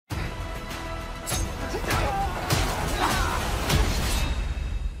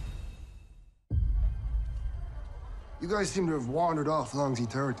You guys seem to have wandered off Longzhi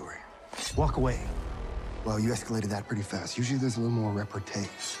territory. Walk away. Well, you escalated that pretty fast. Usually there's a little more repartee.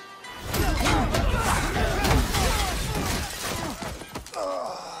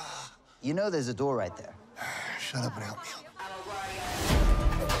 You know there's a door right there. Shut up and help me out.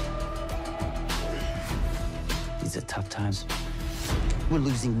 These are tough times. We're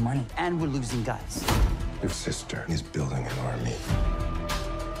losing money and we're losing guys. Your sister is building an army.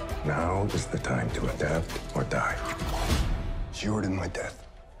 Now is the time to adapt or die. She ordered my death.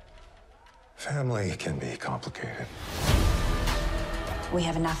 Family can be complicated. We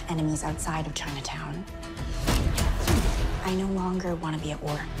have enough enemies outside of Chinatown. I no longer want to be at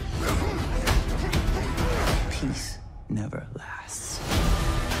war. Peace never lasts.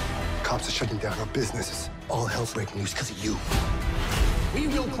 Cops are shutting down our businesses. All hell's breaking loose because of you. We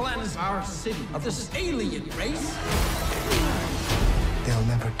will cleanse our city of this alien race. They'll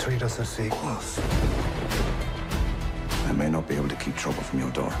never treat us as equals. I may not be able to keep trouble from your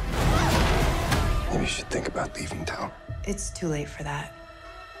door. Maybe you should think about leaving town. It's too late for that.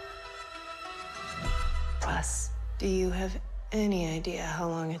 Plus, do you have any idea how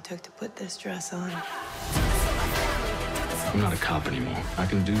long it took to put this dress on? I'm not a cop anymore. I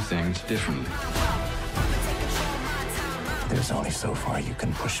can do things differently. There's only so far you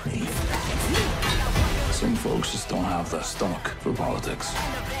can push me. Some folks just don't have the stomach for politics.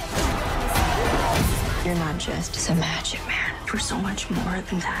 You're not just some magic man. You're so much more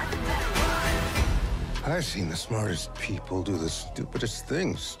than that. I've seen the smartest people do the stupidest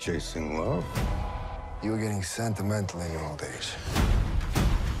things, chasing love. You were getting sentimental in your old age.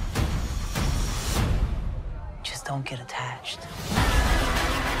 Just don't get attached.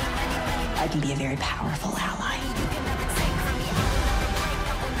 I can be a very powerful ally.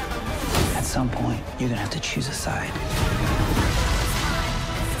 At some point, you're gonna have to choose a side.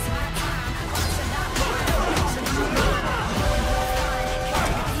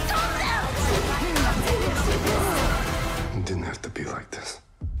 It didn't have to be like this.